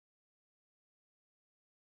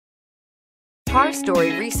Car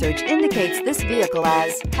Story research indicates this vehicle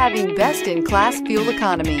as having best-in-class fuel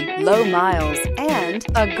economy, low miles, and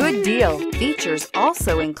a good deal. Features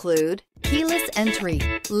also include keyless entry,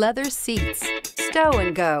 leather seats, stow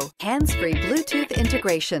and go, hands-free Bluetooth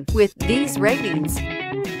integration. With these ratings,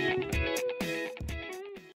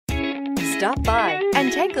 stop by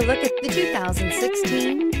and take a look at the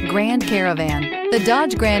 2016 Grand Caravan. The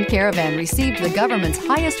Dodge Grand Caravan received the government's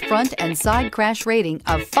highest front and side crash rating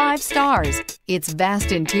of 5 stars. Its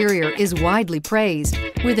vast interior is widely praised,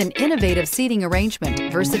 with an innovative seating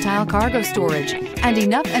arrangement, versatile cargo storage, and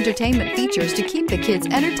enough entertainment features to keep the kids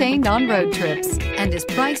entertained on road trips, and is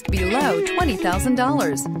priced below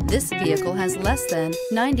 $20,000. This vehicle has less than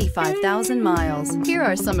 95,000 miles. Here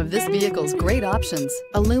are some of this vehicle's great options: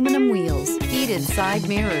 aluminum wheels, heated side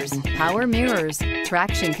mirrors, power mirrors,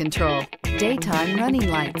 traction control, daytime running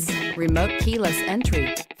lights, remote keyless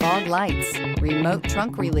entry, fog lights, remote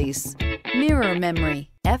trunk release, mirror memory,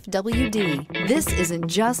 FWD. This isn't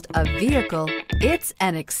just a vehicle, it's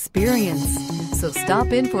an experience. So stop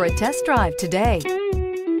in for a test drive today.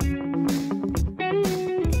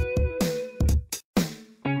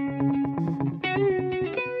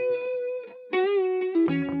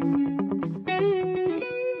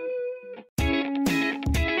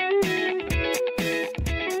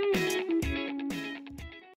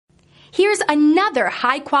 Here's another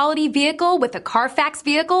high-quality vehicle with a Carfax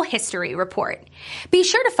Vehicle History Report. Be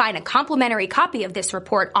sure to find a complimentary copy of this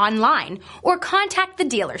report online or contact the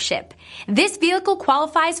dealership. This vehicle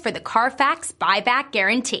qualifies for the Carfax Buyback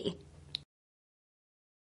Guarantee.